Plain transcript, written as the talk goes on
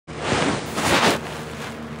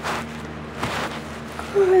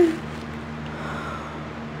Hello.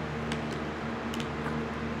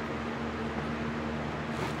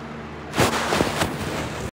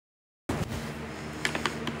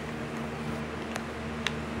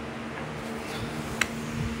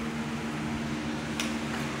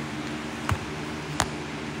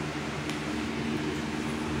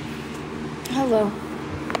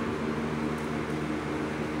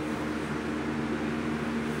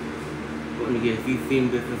 Let me guess, you've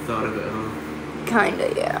seen this and thought of it, huh? Kinda,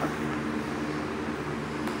 yeah.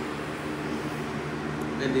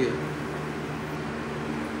 I did.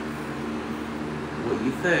 What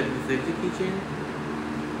you said, the safety keychain?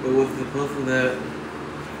 Or was it the person that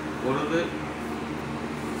ordered it?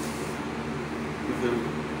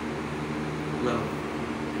 No.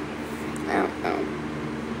 I don't know.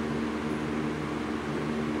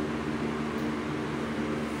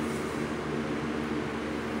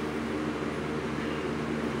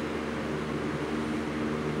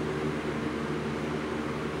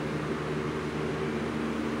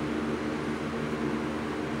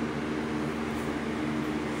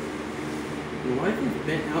 Why is it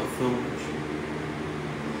bent out so much?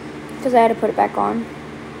 Because I had to put it back on.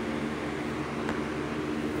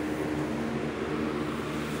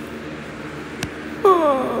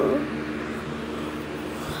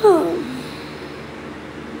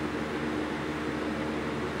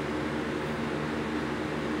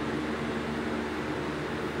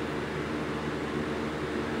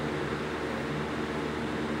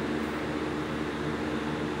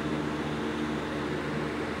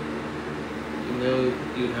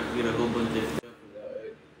 You'd have to get a whole bunch of stuff for that,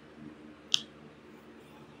 right?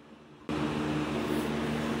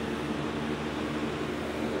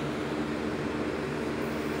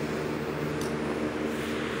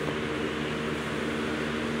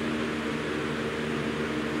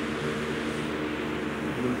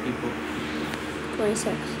 How many people?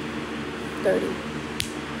 26. 30.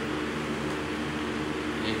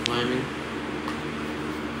 And climbing?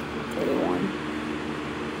 31.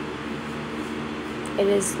 It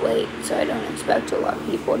is late, so I don't expect a lot of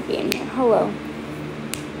people to be in here. Hello.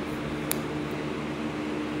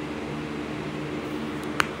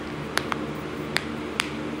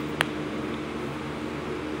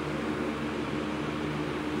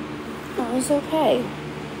 It was okay.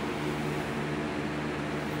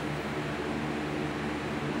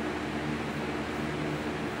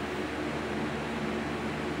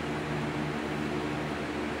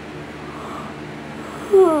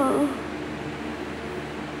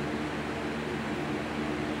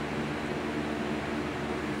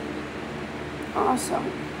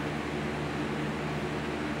 Awesome.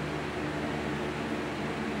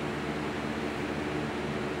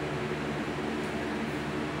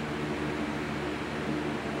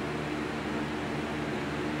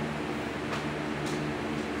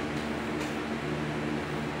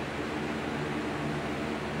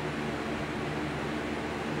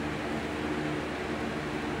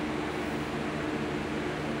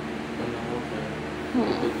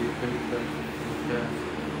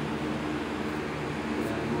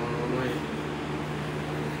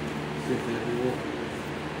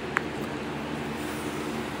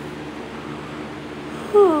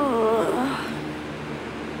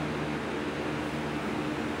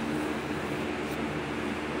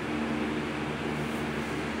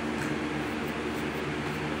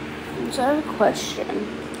 So I have a question.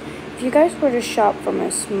 If you guys were to shop from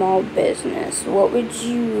a small business, what would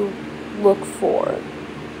you look for?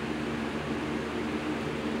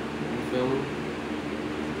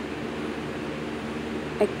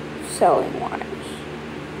 Like selling wise.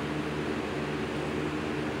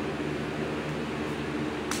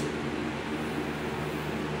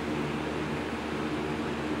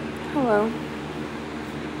 Hello.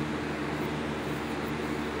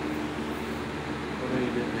 What are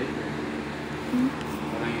you doing later?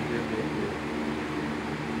 What are you doing later?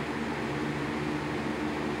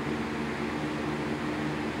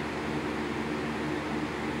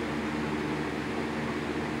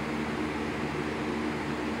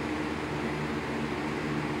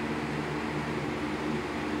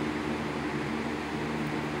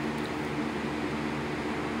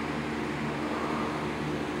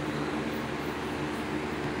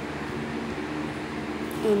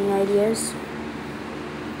 Any ideas?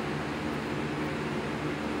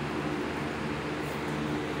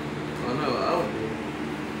 I know what I would do,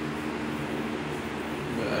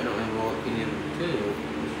 but I don't have all any of the materials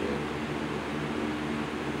just yet.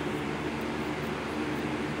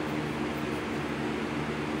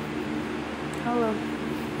 Hello.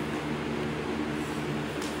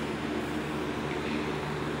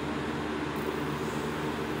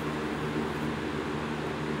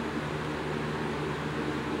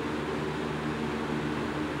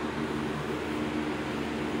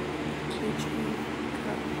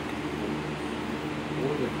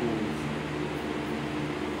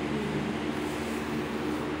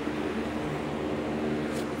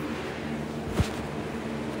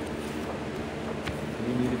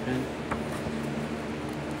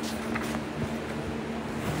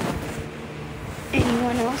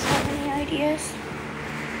 Anyone else have any ideas?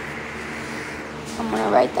 I'm gonna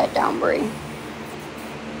write that down, Brie.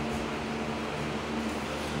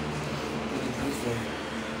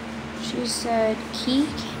 She said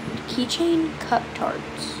keychain cup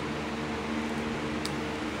tarts.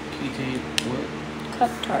 Keychain what?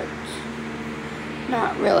 Cup tarts.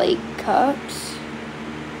 Not really cups.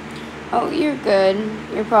 Oh, you're good.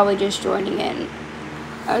 You're probably just joining in.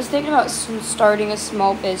 I was thinking about starting a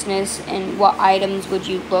small business, and what items would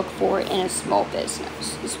you look for in a small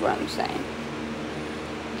business, is what I'm saying.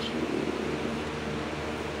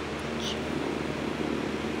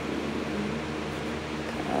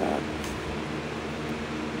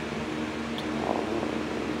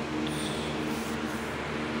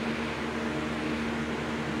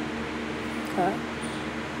 Cups.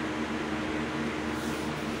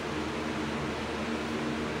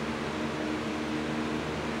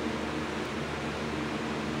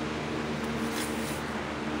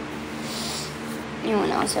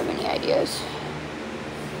 Anyone else have any ideas?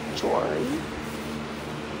 Jewelry.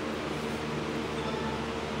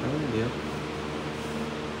 Oh, yeah.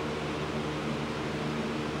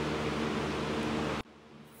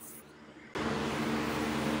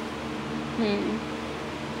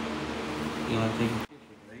 You want to take a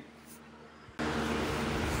picture, right?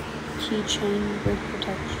 Keychain with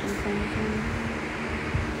protection thing.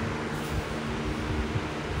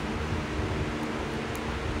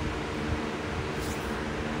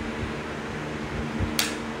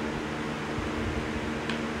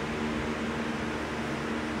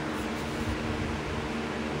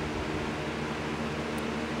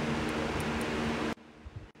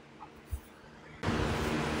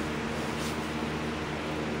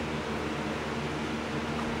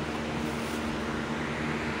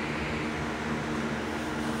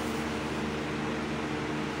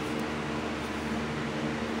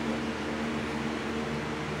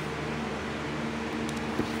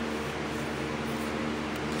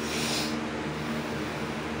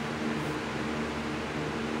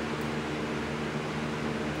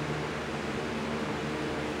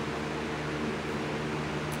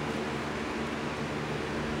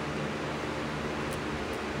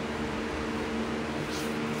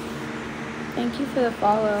 Thank you for the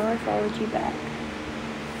follow. I followed you back.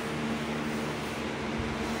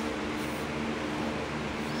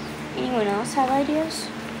 Anyone else have ideas?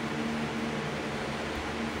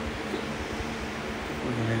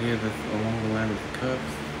 With an idea that's along the line of the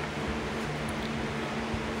cups.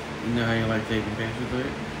 You know how you like taking pictures of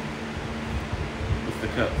it? With the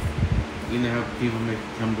cups. You know how people make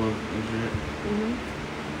tumblers and shit?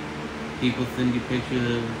 People send you pictures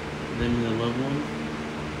of them and their loved ones.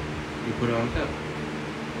 You put it on a cup.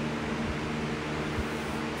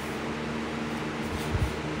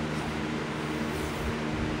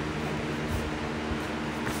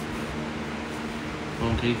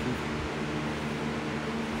 Phone cases.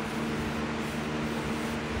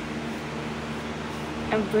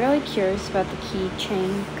 I'm really curious about the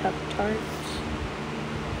keychain cup tarts.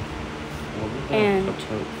 And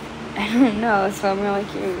I don't know, so I'm really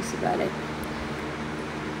curious about it.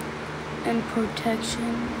 And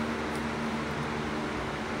protection.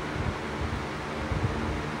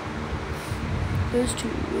 Those two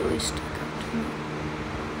really stick out to me.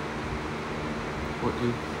 What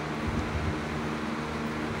two?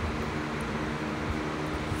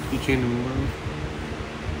 Keychain and love.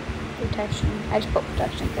 Protection. I just put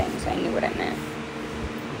protection things. I knew what I meant.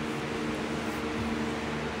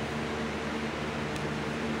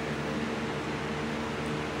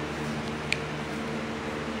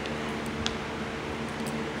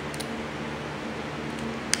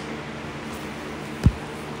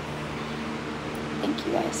 Thank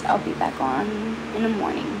you guys. I'll be back on in the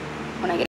morning when I get